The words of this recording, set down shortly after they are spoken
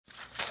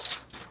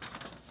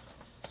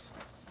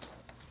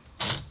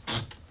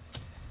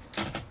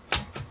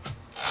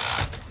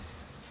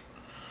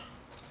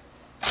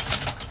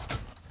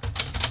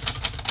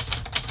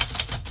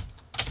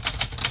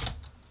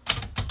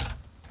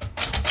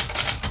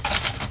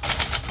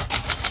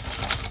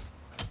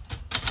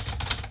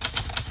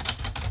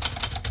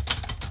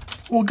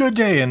Well, good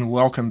day and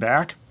welcome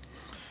back.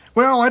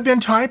 Well, I've been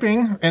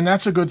typing, and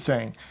that's a good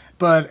thing.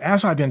 But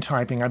as I've been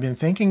typing, I've been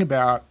thinking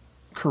about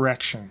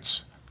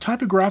corrections,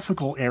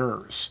 typographical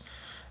errors.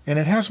 And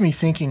it has me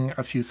thinking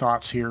a few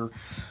thoughts here.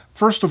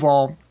 First of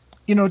all,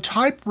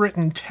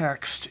 typewritten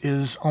text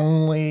is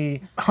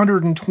only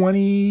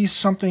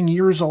 120-something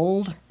years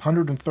old,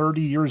 130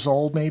 years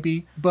old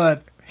maybe.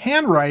 But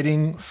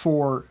handwriting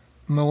for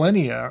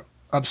millennia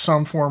of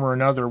some form or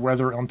another,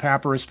 whether on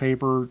papyrus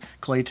paper,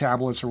 clay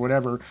tablets, or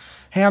whatever,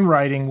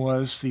 handwriting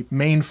was the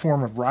main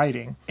form of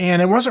writing. And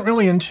it wasn't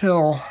really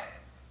until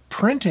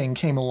printing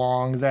came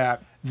along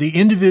that the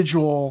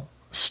individual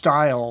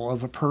style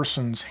of a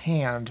person's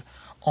hand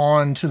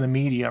onto the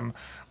medium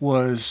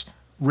was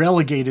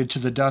relegated to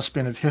the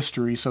dustbin of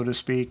history, so to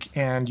speak,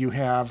 and you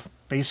have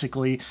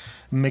basically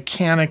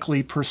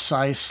mechanically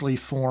precisely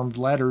formed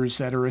letters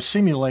that are a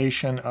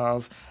simulation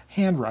of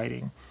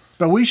handwriting.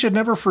 But we should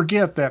never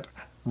forget that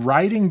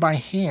writing by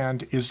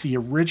hand is the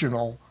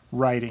original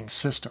writing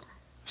system.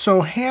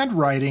 So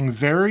handwriting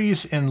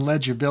varies in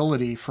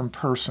legibility from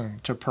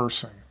person to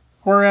person,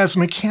 whereas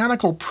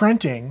mechanical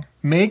printing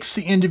makes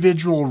the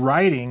individual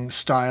writing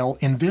style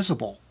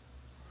invisible.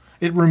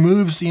 It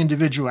removes the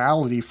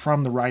individuality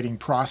from the writing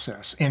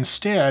process,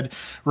 instead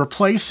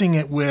replacing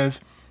it with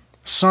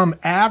some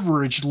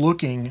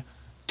average-looking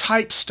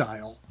type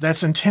style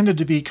that's intended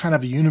to be kind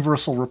of a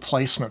universal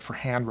replacement for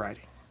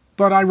handwriting.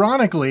 But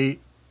ironically,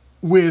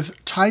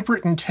 with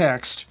typewritten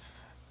text,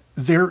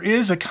 there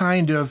is a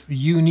kind of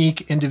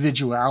unique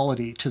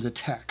individuality to the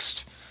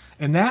text,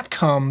 and that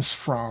comes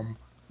from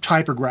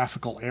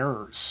typographical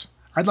errors.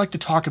 I'd like to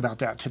talk about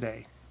that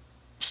today.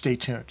 Stay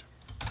tuned.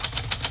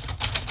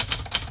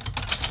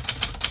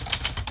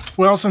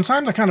 Well, since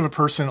I'm the kind of a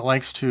person that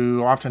likes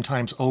to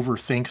oftentimes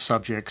overthink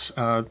subjects,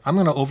 I'm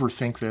going to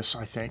overthink this,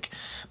 I think.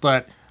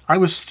 But I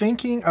was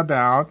thinking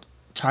about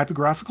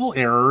typographical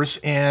errors,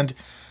 and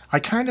I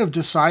kind of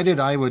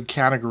decided I would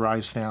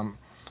categorize them.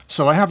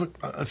 So I have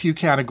a few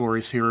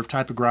categories here of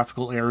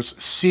typographical errors.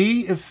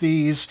 See if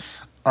these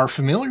are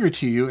familiar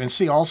to you, and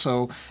see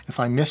also if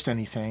I missed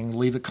anything.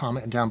 Leave a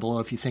comment down below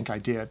if you think I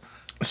did.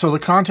 So the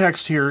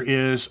context here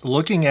is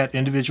looking at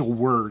individual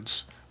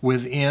words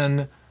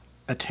within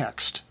a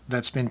text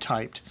that's been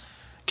typed.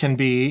 Can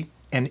be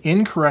an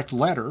incorrect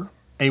letter,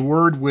 a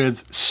word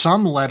with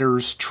some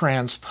letters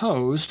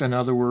transposed, in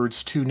other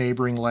words, two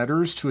neighboring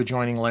letters, two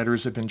adjoining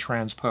letters have been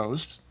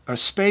transposed, a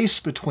space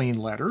between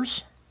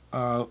letters,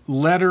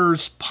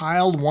 letters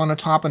piled one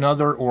atop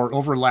another or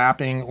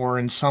overlapping, or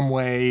in some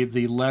way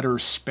the letter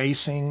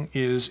spacing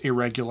is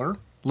irregular,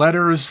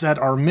 letters that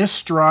are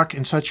misstruck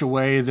in such a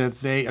way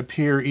that they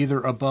appear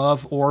either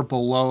above or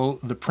below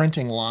the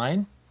printing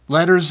line,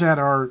 letters that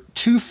are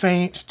too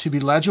faint to be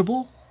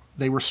legible,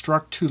 they were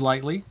struck too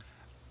lightly.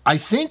 I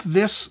think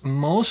this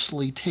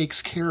mostly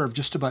takes care of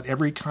just about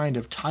every kind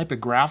of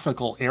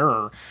typographical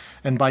error,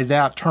 and by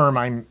that term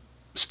I'm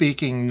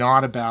speaking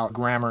not about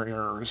grammar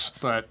errors,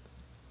 but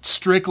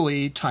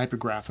strictly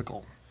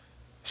typographical.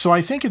 So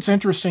I think it's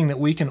interesting that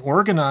we can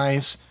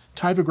organize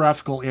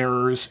typographical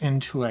errors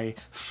into a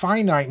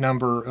finite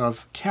number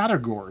of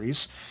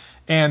categories,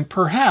 and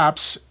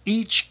perhaps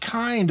each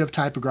kind of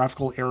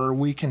typographical error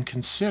we can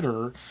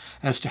consider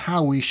as to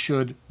how we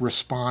should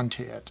respond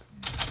to it.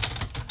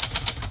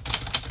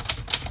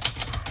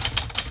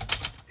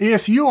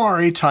 If you are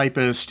a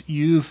typist,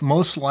 you've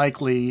most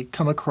likely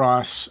come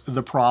across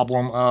the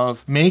problem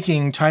of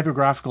making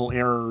typographical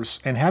errors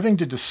and having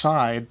to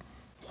decide,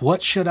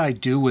 what should I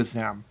do with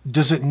them?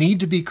 Does it need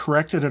to be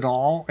corrected at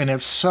all? And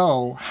if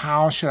so,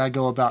 how should I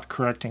go about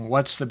correcting?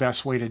 What's the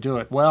best way to do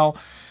it? Well,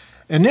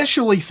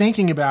 initially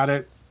thinking about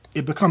it,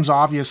 it becomes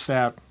obvious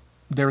that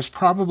there's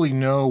probably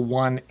no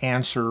one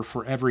answer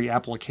for every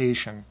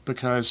application,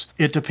 because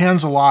it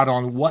depends a lot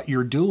on what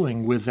you're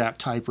doing with that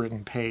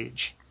typewritten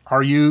page.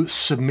 Are you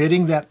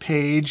submitting that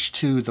page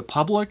to the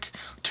public,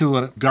 to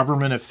a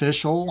government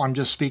official? I'm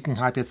just speaking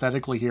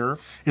hypothetically here.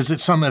 Is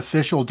it some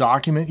official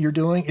document you're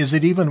doing? Is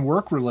it even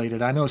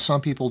work-related? I know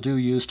some people do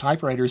use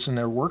typewriters in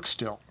their work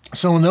still.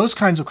 So in those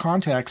kinds of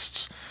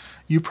contexts,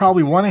 you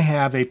probably want to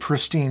have a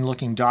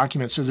pristine-looking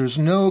document, so there's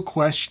no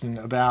question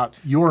about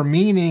your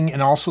meaning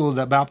and also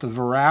about the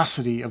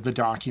veracity of the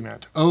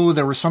document. Oh,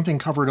 there was something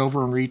covered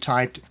over and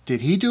retyped.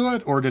 Did he do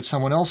it, or did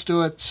someone else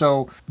do it?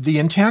 So the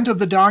intent of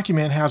the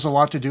document has a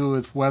lot to do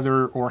with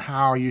whether or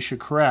how you should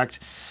correct,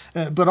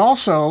 but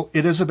also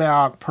it is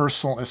about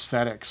personal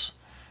aesthetics.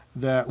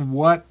 That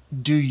what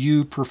do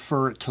you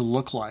prefer it to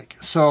look like?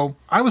 So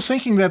I was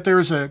thinking that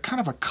there's a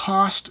kind of a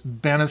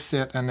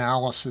cost-benefit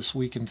analysis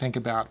we can think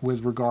about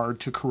with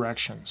regard to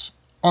corrections.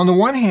 On the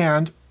one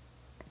hand,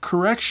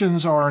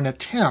 corrections are an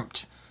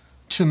attempt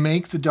to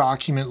make the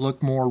document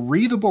look more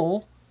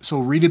readable, so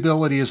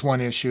readability is one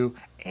issue,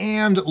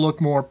 and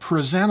look more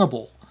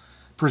presentable.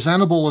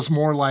 Presentable is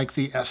more like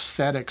the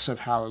aesthetics of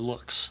how it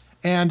looks.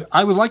 And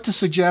I would like to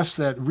suggest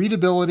that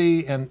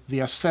readability and the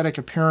aesthetic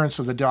appearance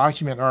of the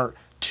document are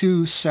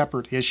two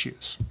separate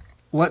issues.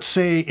 let's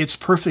say it's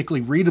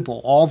perfectly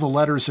readable. All the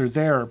letters are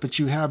there, but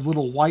you have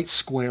little white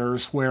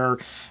squares where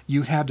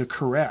you had to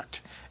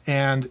correct.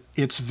 And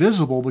it's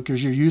visible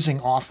because you're using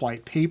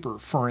off-white paper,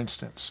 for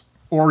instance.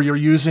 Or you're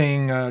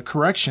using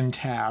correction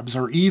tabs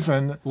or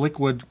even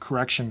liquid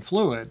correction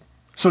fluid.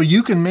 So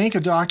you can make a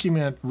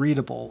document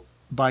readable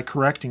by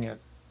correcting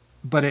it,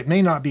 but it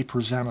may not be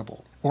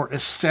presentable or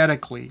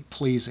aesthetically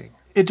pleasing.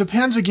 It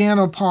depends again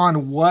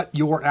upon what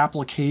your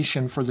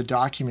application for the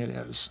document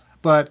is.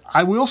 But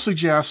I will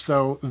suggest,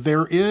 though,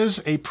 there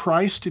is a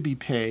price to be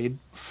paid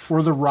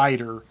for the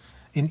writer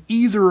in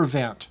either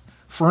event.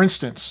 For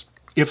instance,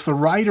 if the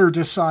writer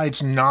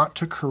decides not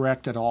to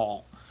correct at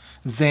all,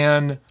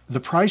 then the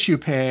price you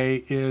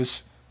pay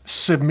is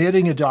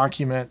submitting a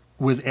document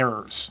with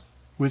errors,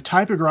 with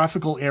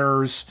typographical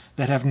errors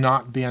that have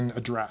not been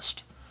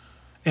addressed.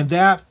 And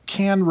that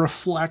can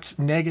reflect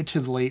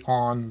negatively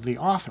on the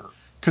author.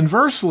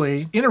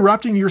 Conversely,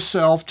 interrupting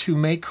yourself to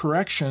make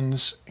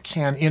corrections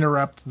can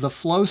interrupt the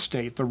flow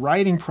state, the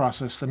writing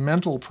process, the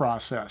mental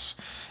process.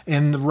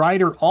 And the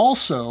writer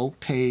also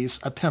pays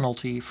a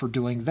penalty for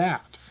doing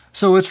that.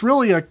 So it's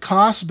really a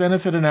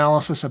cost-benefit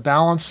analysis, a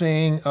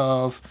balancing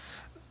of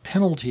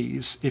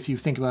penalties, if you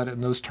think about it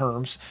in those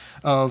terms,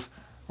 of,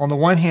 on the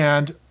one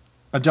hand,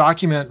 a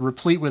document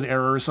replete with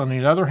errors, on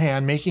the other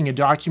hand, making a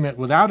document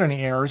without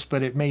any errors,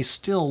 but it may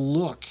still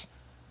look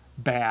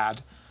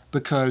bad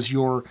because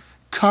your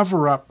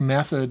cover-up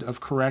method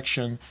of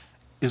correction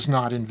is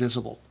not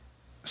invisible.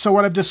 So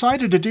what I've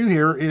decided to do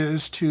here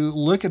is to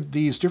look at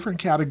these different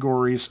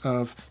categories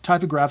of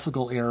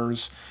typographical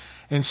errors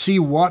and see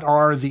what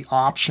are the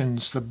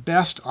options, the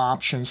best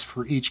options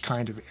for each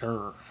kind of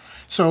error.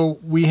 So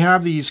we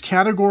have these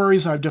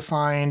categories I've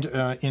defined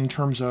in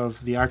terms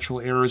of the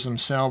actual errors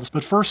themselves,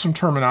 but first some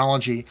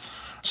terminology.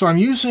 So I'm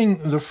using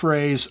the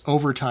phrase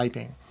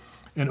overtyping.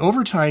 And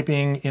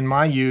overtyping in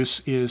my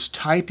use is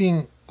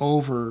typing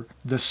over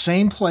the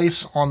same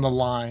place on the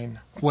line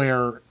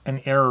where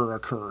an error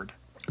occurred.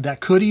 That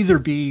could either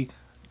be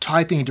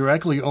typing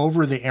directly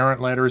over the errant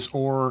letters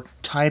or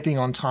typing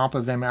on top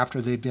of them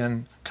after they've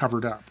been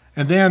covered up.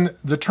 And then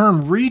the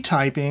term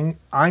retyping,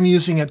 I'm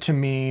using it to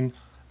mean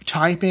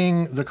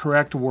typing the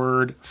correct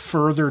word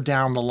further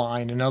down the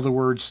line. In other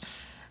words,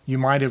 you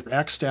might have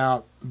X'd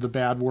out the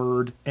bad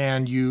word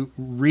and you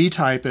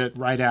retype it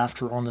right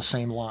after on the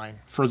same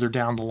line, further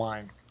down the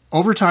line.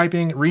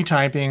 Overtyping,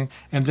 retyping,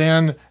 and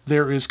then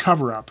there is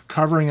cover-up.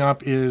 Covering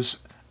up is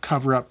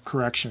cover-up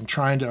correction,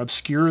 trying to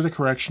obscure the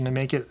correction and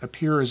make it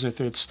appear as if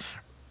it's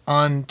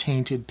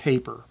untainted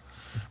paper,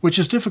 which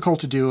is difficult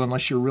to do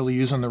unless you're really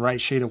using the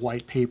right shade of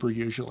white paper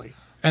usually.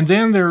 And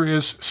then there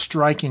is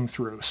striking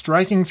through.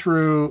 Striking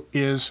through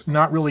is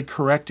not really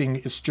correcting,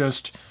 it's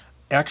just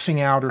Xing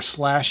out or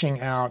slashing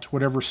out,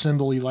 whatever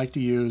symbol you like to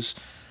use,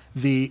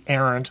 the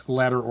errant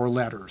letter or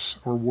letters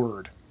or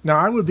word. Now,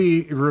 I would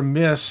be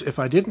remiss if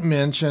I didn't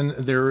mention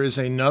there is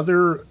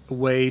another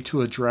way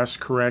to address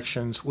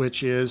corrections,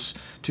 which is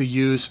to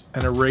use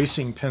an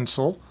erasing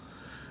pencil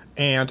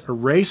and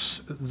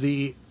erase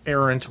the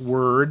errant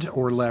word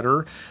or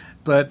letter.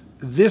 But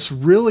this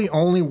really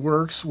only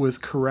works with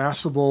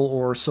caressable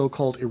or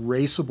so-called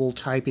erasable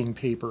typing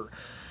paper.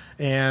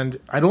 And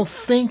I don't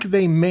think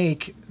they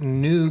make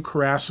new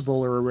caressable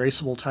or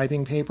erasable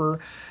typing paper.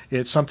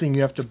 It's something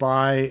you have to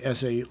buy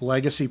as a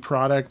legacy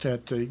product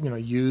at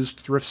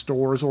used thrift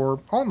stores or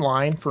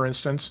online, for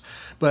instance.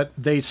 But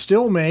they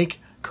still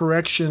make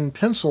correction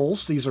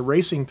pencils, these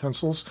erasing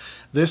pencils.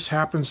 This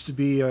happens to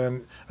be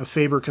a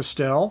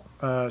Faber-Castell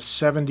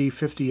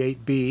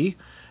 7058B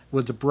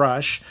with the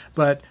brush.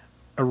 But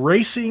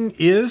erasing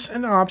is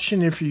an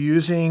option if you're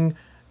using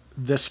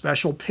the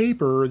special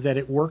paper that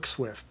it works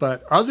with.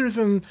 But other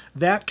than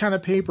that kind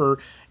of paper,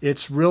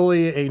 it's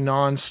really a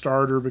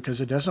non-starter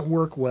because it doesn't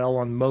work well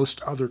on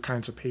most other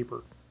kinds of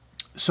paper.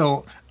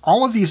 So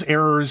all of these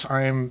errors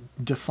I'm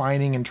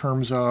defining in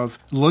terms of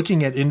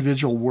looking at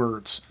individual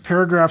words.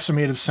 Paragraphs are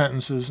made of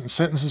sentences and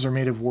sentences are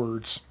made of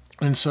words.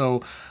 And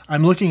so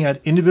I'm looking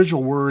at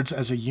individual words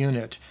as a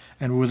unit,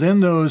 and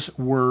within those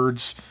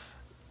words,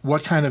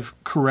 what kind of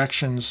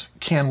corrections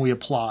can we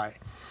apply?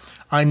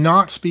 I'm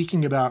not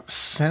speaking about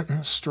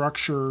sentence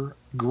structure,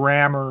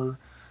 grammar,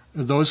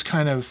 those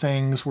kind of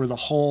things where the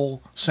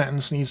whole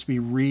sentence needs to be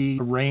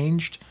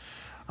rearranged.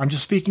 I'm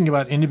just speaking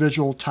about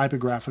individual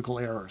typographical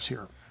errors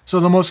here. So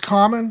the most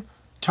common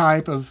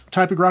type of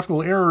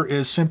typographical error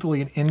is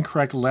simply an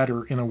incorrect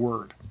letter in a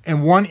word.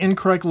 And one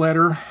incorrect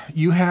letter,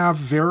 you have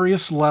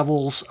various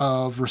levels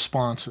of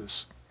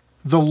responses.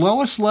 The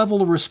lowest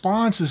level of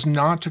response is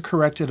not to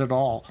correct it at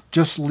all.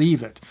 Just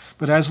leave it.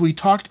 But as we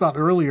talked about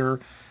earlier,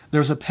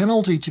 there's a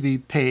penalty to be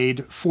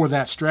paid for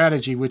that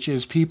strategy, which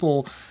is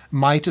people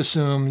might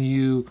assume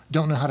you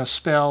don't know how to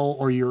spell,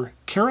 or you're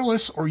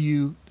careless, or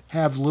you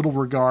have little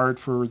regard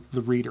for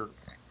the reader.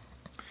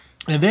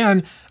 And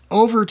then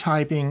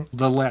overtyping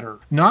the letter,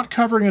 not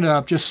covering it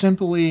up, just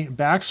simply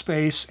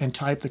backspace and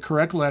type the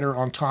correct letter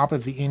on top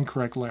of the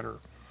incorrect letter.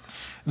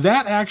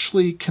 that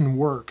actually can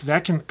work.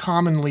 That can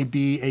commonly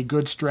be a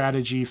good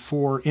strategy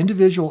for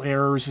individual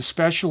errors,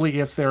 especially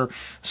if they're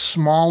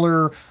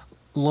smaller,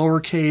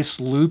 lowercase,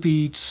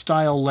 loopy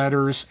style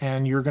letters,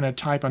 and you're going to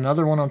type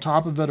another one on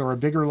top of it or a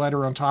bigger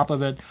letter on top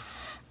of it.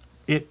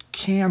 It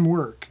can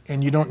work,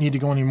 and you don't need to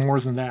go any more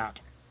than that.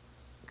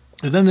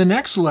 And then the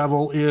next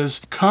level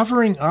is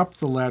covering up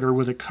the letter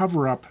with a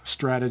cover-up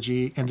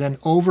strategy and then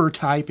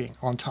over-typing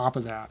on top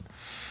of that.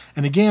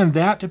 And again,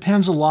 that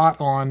depends a lot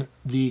on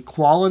the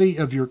quality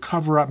of your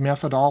cover-up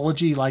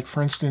methodology, like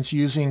for instance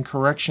using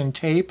correction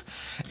tape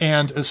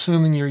and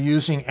assuming you're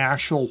using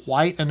actual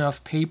white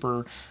enough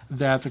paper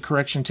that the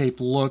correction tape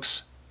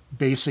looks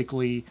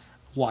basically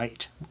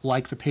white,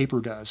 like the paper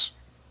does.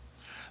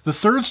 The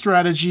third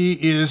strategy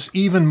is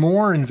even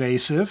more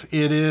invasive.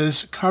 It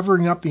is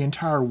covering up the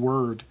entire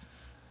word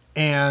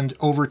and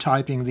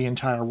over-typing the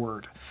entire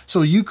word.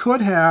 So you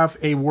could have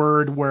a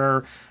word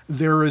where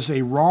there is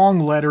a wrong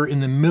letter in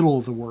the middle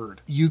of the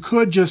word. You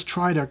could just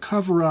try to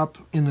cover up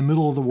in the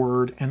middle of the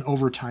word and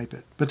over-type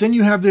it. But then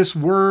you have this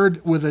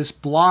word with this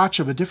blotch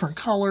of a different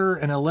color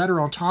and a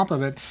letter on top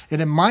of it,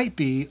 and it might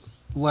be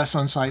less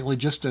unsightly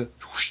just to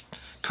whoosh,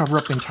 cover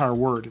up the entire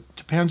word. It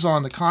depends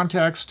on the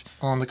context,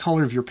 on the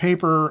color of your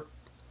paper,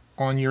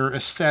 on your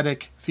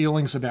aesthetic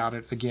feelings about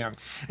it again.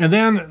 And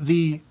then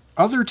the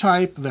other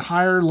type, the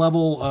higher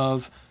level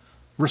of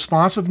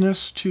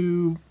responsiveness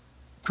to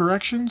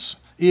corrections,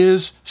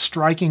 is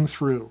striking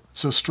through.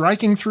 So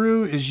striking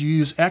through is you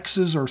use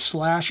X's or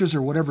slashes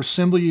or whatever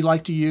symbol you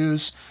like to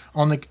use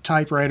on the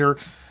typewriter,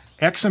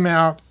 X them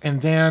out,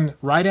 and then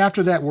right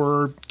after that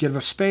word, give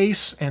a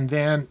space and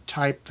then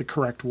type the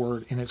correct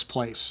word in its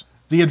place.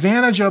 The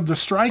advantage of the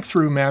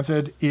strike-through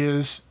method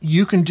is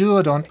you can do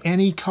it on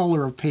any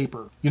color of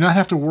paper. You don't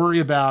have to worry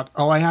about,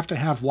 oh, I have to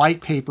have white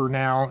paper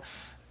now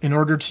in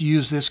order to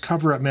use this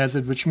cover-up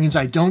method, which means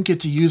I don't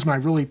get to use my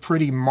really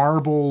pretty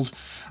marbled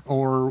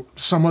or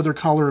some other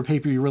color of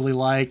paper you really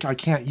like. I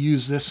can't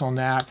use this on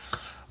that.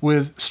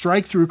 With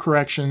strike-through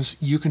corrections,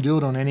 you can do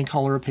it on any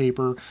color of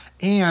paper,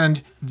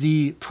 and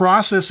the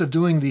process of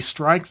doing the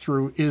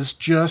strike-through is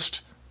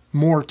just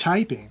more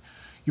typing.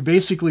 You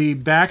basically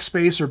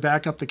backspace or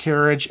back up the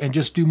carriage and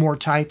just do more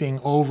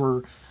typing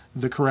over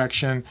the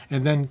correction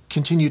and then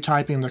continue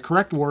typing the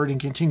correct word and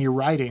continue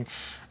writing.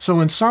 So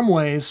in some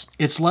ways,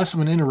 it's less of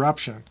an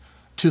interruption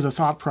to the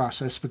thought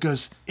process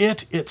because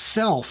it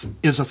itself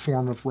is a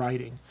form of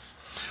writing.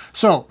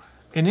 So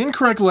an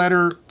incorrect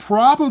letter,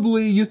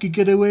 probably you could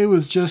get away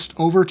with just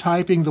over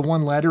typing the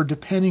one letter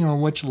depending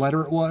on which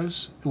letter it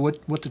was,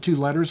 what the two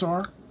letters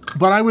are.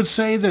 But I would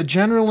say that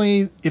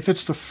generally, if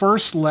it's the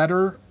first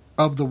letter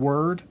of the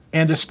word,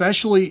 and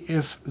especially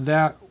if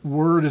that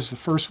word is the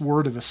first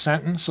word of a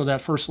sentence, so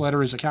that first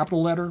letter is a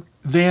capital letter,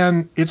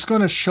 then it's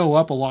going to show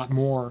up a lot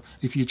more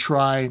if you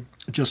try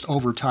just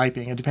over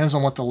typing. It depends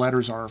on what the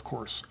letters are, of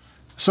course.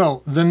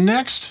 So the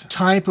next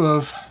type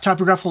of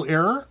typographical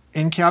error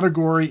in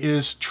category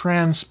is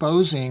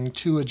transposing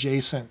two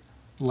adjacent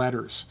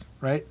letters,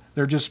 right?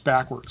 They're just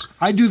backwards.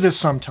 I do this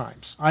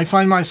sometimes. I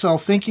find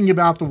myself thinking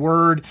about the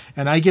word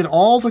and I get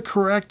all the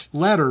correct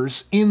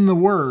letters in the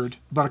word,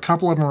 but a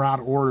couple of them are out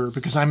of order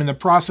because I'm in the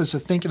process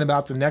of thinking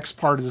about the next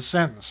part of the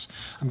sentence.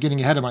 I'm getting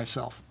ahead of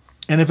myself.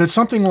 And if it's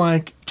something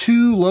like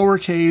two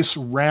lowercase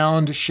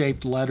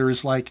round-shaped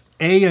letters like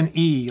A and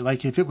E,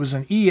 like if it was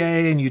an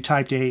EA and you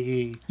typed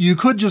AE, you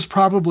could just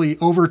probably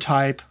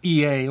overtype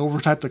EA,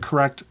 overtype the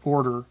correct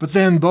order. But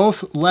then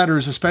both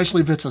letters,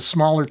 especially if it's a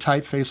smaller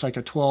typeface like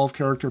a 12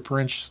 character per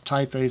inch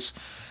typeface,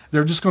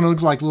 they're just going to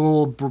look like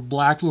little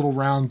black, little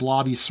round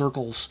blobby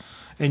circles.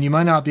 And you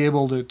might not be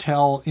able to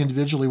tell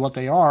individually what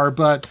they are,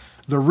 but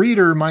the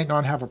reader might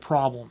not have a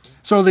problem.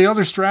 So the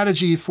other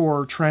strategy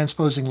for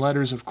transposing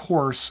letters, of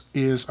course,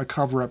 is a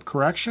cover-up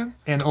correction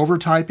and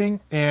overtyping,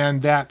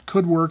 and that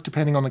could work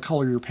depending on the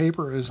color of your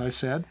paper, as I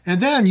said.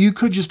 And then you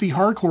could just be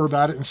hardcore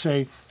about it and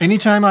say,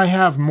 anytime I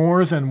have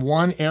more than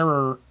one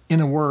error in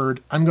a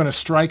word, I'm going to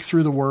strike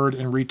through the word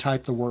and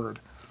retype the word.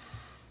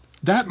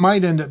 That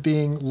might end up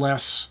being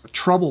less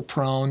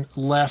trouble-prone,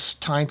 less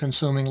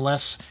time-consuming,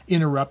 less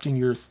interrupting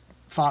your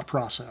thought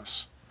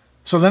process.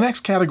 So the next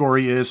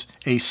category is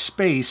a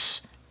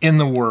space in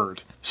the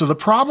word. So the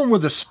problem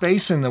with the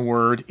space in the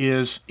word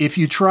is if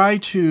you try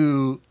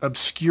to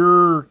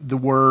obscure the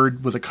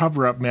word with a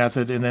cover-up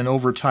method and then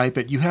overtype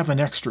it, you have an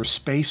extra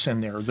space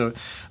in there.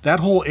 That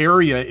whole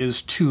area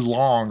is too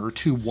long or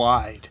too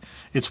wide.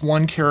 It's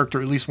one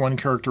character, at least one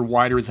character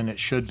wider than it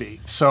should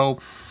be. So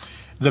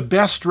the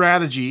best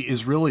strategy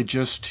is really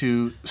just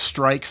to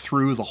strike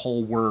through the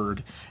whole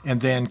word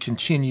and then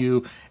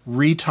continue,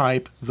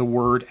 retype the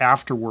word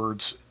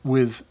afterwards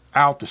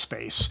without the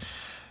space.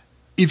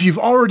 If you've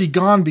already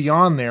gone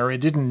beyond there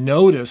and didn't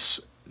notice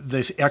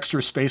this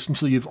extra space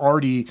until you've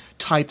already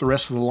typed the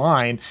rest of the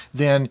line,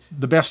 then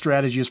the best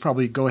strategy is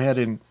probably go ahead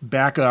and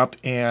back up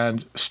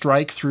and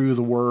strike through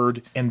the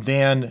word and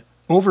then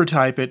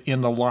overtype it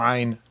in the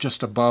line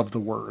just above the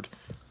word.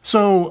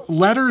 So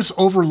letters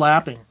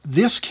overlapping.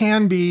 This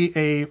can be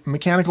a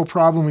mechanical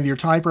problem with your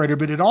typewriter,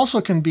 but it also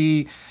can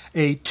be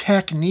a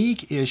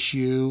technique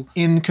issue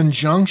in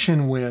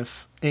conjunction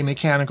with a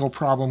mechanical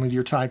problem with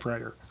your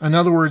typewriter. In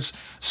other words,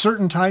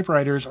 certain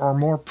typewriters are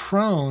more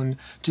prone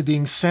to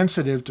being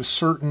sensitive to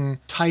certain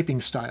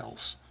typing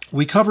styles.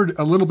 We covered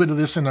a little bit of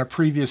this in our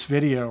previous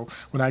video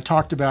when I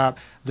talked about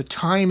the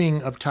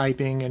timing of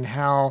typing and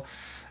how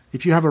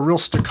if you have a real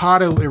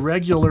staccato,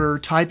 irregular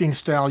typing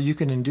style, you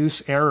can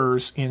induce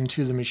errors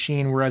into the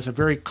machine, whereas a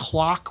very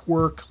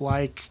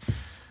clockwork-like,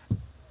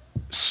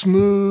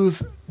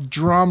 smooth,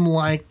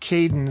 drum-like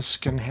cadence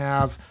can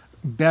have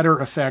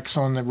better effects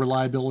on the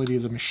reliability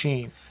of the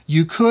machine.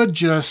 You could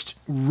just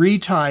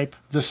retype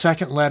the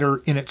second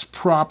letter in its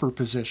proper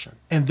position,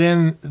 and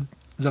then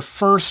the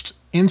first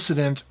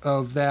incident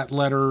of that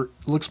letter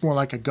looks more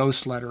like a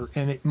ghost letter,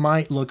 and it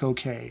might look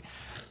okay.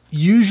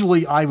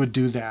 Usually I would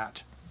do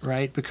that,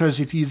 right?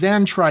 Because if you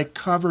then try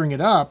covering it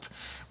up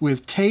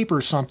with tape or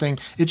something,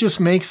 it just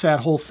makes that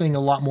whole thing a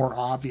lot more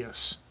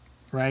obvious,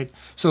 right?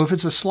 So if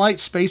it's a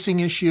slight spacing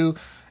issue,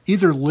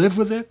 either live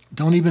with it,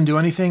 don't even do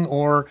anything,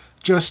 or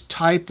just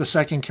type the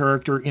second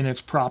character in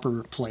its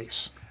proper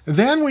place.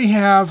 Then we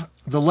have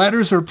the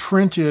letters are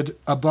printed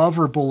above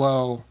or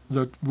below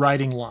the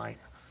writing line.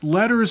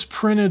 Letters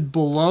printed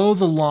below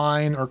the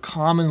line are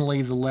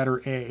commonly the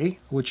letter A,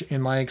 which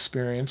in my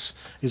experience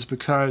is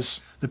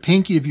because the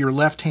pinky of your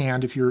left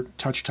hand, if you're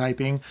touch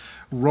typing,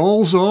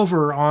 rolls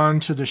over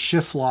onto the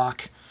shift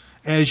lock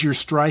as you're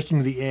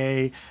striking the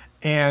A,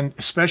 and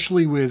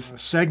especially with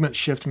segment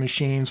shift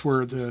machines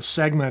where the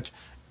segment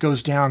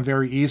goes down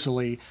very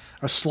easily,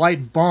 a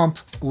slight bump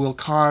will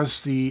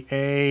cause the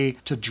A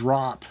to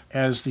drop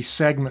as the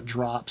segment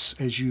drops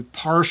as you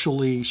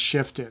partially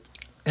shift it.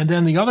 And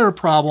then the other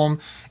problem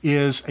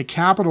is a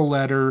capital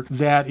letter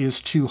that is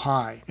too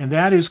high. And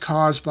that is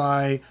caused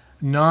by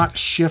not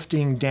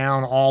shifting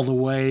down all the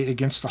way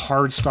against the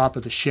hard stop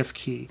of the shift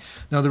key.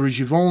 In other words,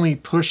 you've only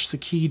pushed the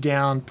key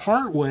down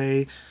part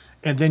way,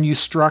 and then you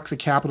struck the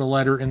capital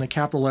letter, and the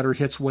capital letter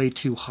hits way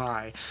too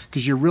high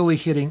because you're really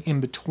hitting in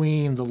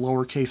between the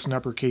lowercase and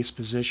uppercase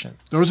position.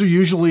 Those are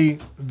usually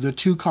the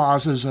two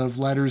causes of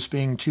letters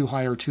being too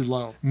high or too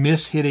low,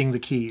 mishitting the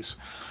keys.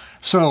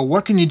 So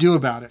what can you do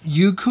about it?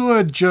 You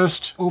could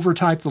just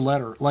overtype the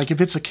letter. Like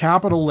if it's a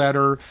capital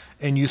letter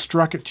and you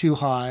struck it too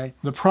high,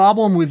 the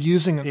problem with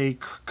using a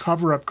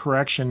cover-up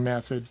correction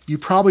method, you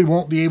probably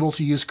won't be able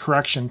to use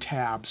correction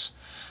tabs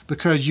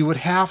because you would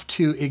have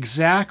to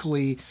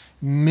exactly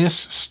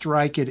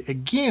misstrike it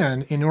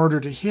again in order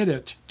to hit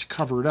it to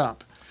cover it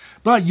up.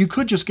 But you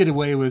could just get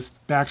away with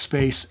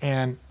backspace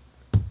and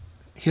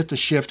hit the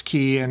shift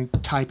key and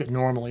type it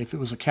normally if it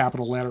was a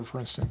capital letter,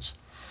 for instance.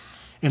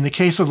 In the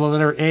case of the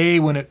letter A,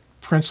 when it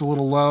prints a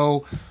little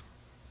low,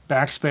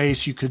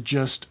 backspace, you could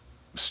just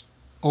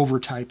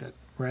overtype it,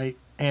 right?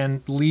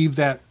 And leave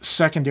that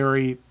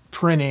secondary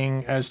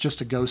printing as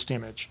just a ghost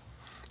image.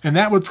 And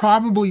that would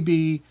probably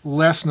be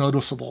less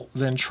noticeable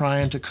than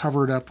trying to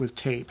cover it up with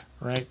tape,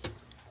 right?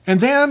 And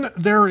then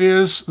there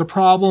is the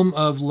problem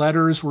of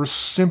letters were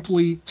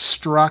simply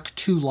struck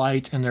too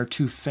light and they're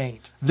too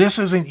faint. This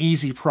is an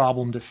easy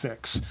problem to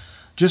fix.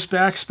 Just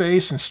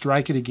backspace and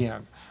strike it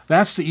again.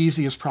 That's the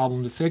easiest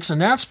problem to fix,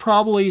 and that's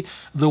probably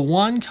the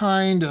one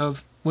kind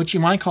of what you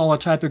might call a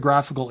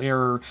typographical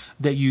error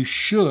that you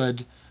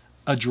should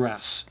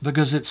address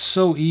because it's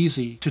so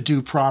easy to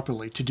do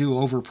properly, to do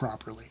over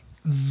properly.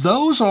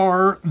 Those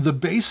are the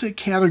basic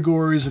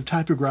categories of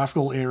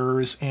typographical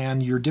errors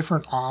and your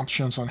different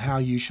options on how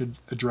you should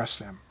address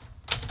them.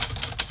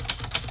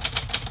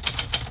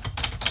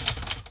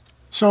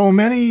 So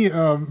many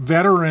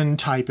veteran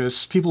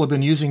typists, people who have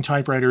been using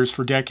typewriters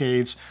for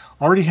decades,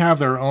 already have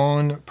their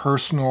own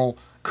personal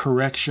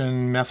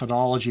correction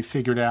methodology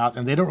figured out,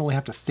 and they don't really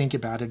have to think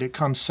about it. It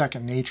comes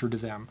second nature to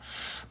them.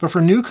 But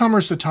for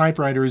newcomers to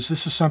typewriters,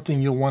 this is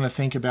something you'll want to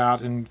think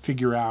about and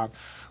figure out.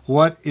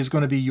 What is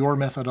going to be your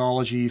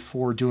methodology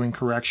for doing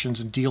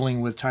corrections and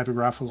dealing with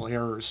typographical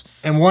errors?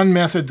 And one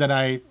method that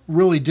I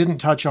really didn't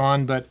touch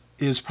on, but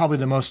is probably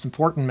the most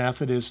important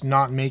method, is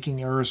not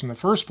making errors in the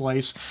first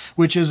place,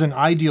 which is an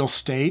ideal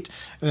state,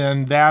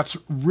 and that's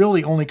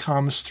really only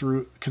comes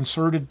through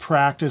concerted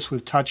practice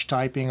with touch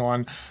typing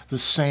on the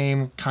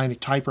same kind of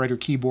typewriter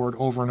keyboard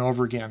over and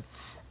over again.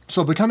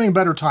 So becoming a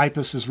better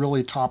typist is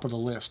really top of the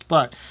list.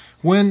 But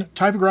when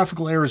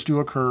typographical errors do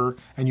occur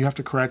and you have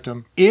to correct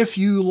them, if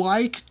you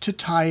like to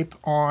type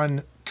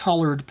on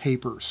colored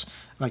papers,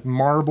 like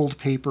marbled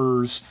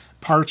papers,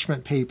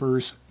 parchment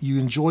papers, you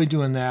enjoy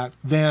doing that,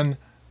 then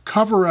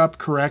cover-up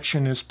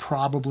correction is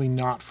probably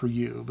not for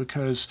you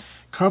because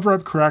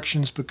cover-up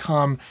corrections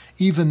become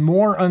even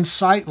more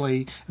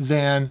unsightly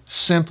than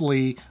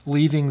simply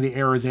leaving the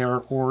error there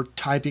or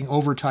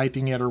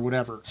over-typing it or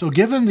whatever. So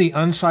given the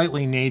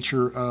unsightly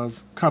nature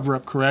of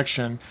cover-up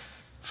correction,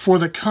 for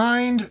the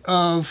kind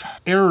of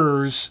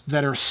errors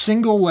that are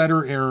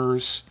single-letter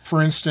errors,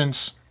 for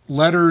instance,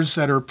 letters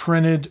that are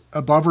printed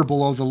above or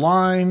below the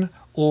line,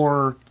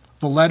 or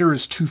the letter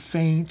is too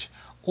faint,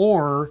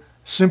 or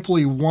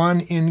simply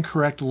one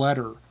incorrect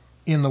letter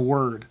in the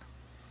word,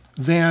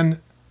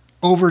 then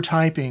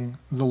overtyping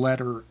the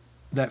letter,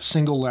 that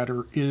single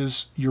letter,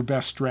 is your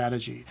best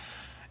strategy.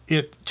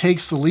 It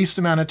takes the least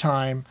amount of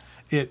time,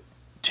 it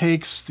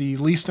takes the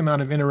least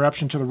amount of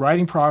interruption to the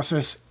writing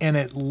process, and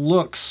it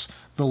looks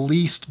the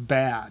least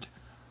bad.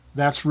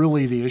 That's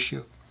really the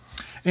issue.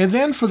 And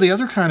then for the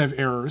other kind of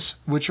errors,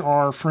 which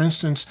are, for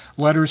instance,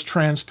 letters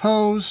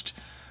transposed,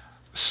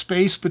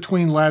 space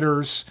between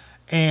letters,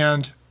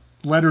 and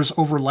letters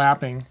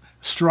overlapping,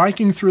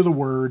 striking through the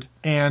word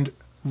and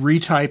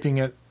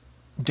retyping it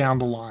down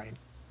the line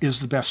is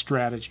the best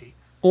strategy.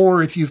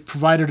 Or if you've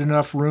provided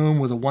enough room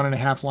with a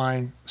 1.5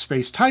 line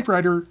space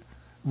typewriter,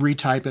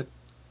 retype it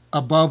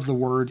above the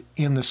word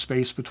in the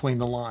space between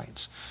the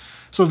lines.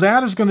 So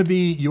that is going to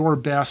be your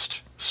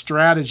best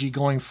strategy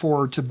going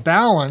forward to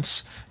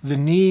balance the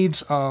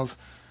needs of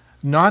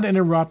not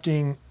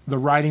interrupting the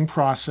writing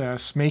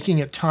process, making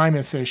it time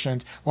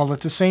efficient, while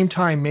at the same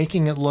time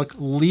making it look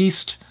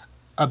least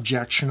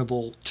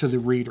objectionable to the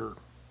reader.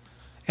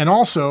 And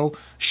also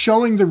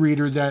showing the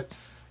reader that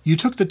you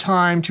took the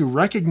time to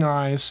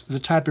recognize the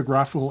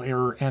typographical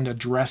error and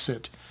address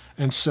it.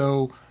 And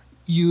so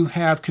you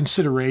have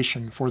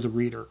consideration for the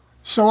reader.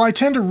 So I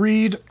tend to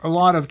read a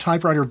lot of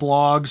typewriter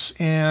blogs,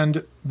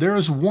 and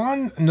there's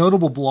one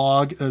notable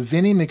blog,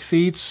 Vinny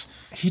McFeet's.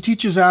 He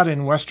teaches out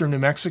in western New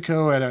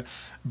Mexico at a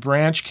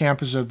branch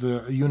campus of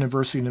the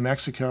University of New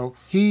Mexico.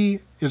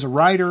 He is a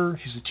writer,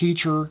 he's a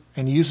teacher,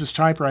 and he uses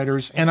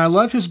typewriters. And I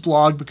love his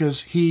blog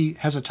because he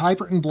has a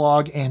typewritten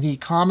blog and he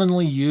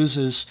commonly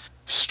uses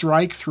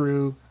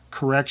strike-through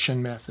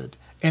correction method.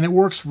 And it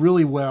works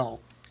really well.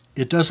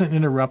 It doesn't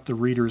interrupt the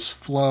reader's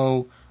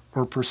flow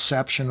or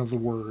perception of the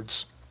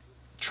words.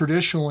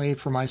 Traditionally,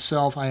 for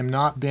myself, I have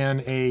not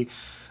been a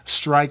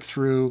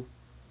strike-through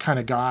kind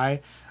of guy.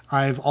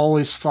 I've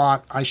always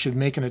thought I should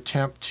make an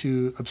attempt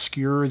to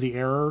obscure the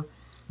error.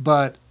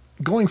 But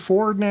going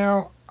forward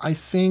now, I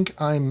think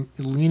I'm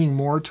leaning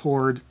more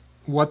toward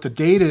what the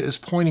data is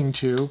pointing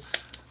to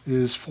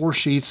is 4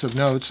 sheets of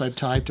notes I've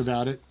typed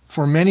about it.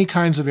 For many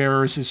kinds of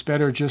errors, it's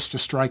better just to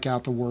strike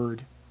out the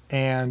word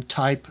and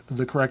type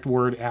the correct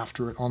word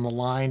after it on the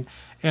line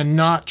and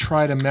not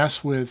try to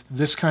mess with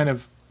this kind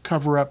of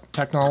cover-up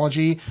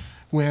technology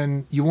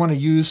when you want to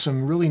use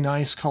some really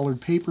nice colored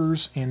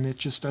papers and it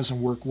just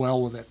doesn't work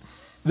well with it.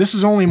 This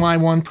is only my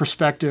one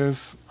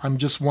perspective. I'm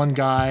just one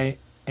guy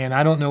and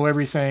I don't know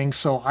everything,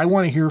 so I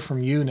want to hear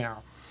from you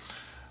now.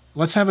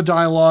 Let's have a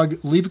dialogue.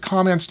 Leave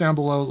comments down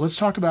below. Let's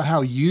talk about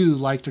how you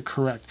like to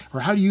correct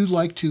or how you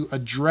like to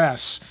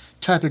address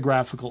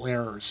typographical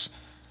errors.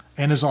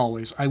 And as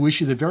always, I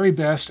wish you the very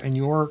best in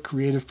your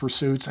creative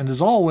pursuits. And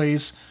as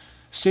always,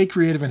 stay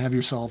creative and have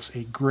yourselves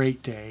a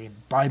great day.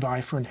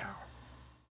 Bye-bye for now.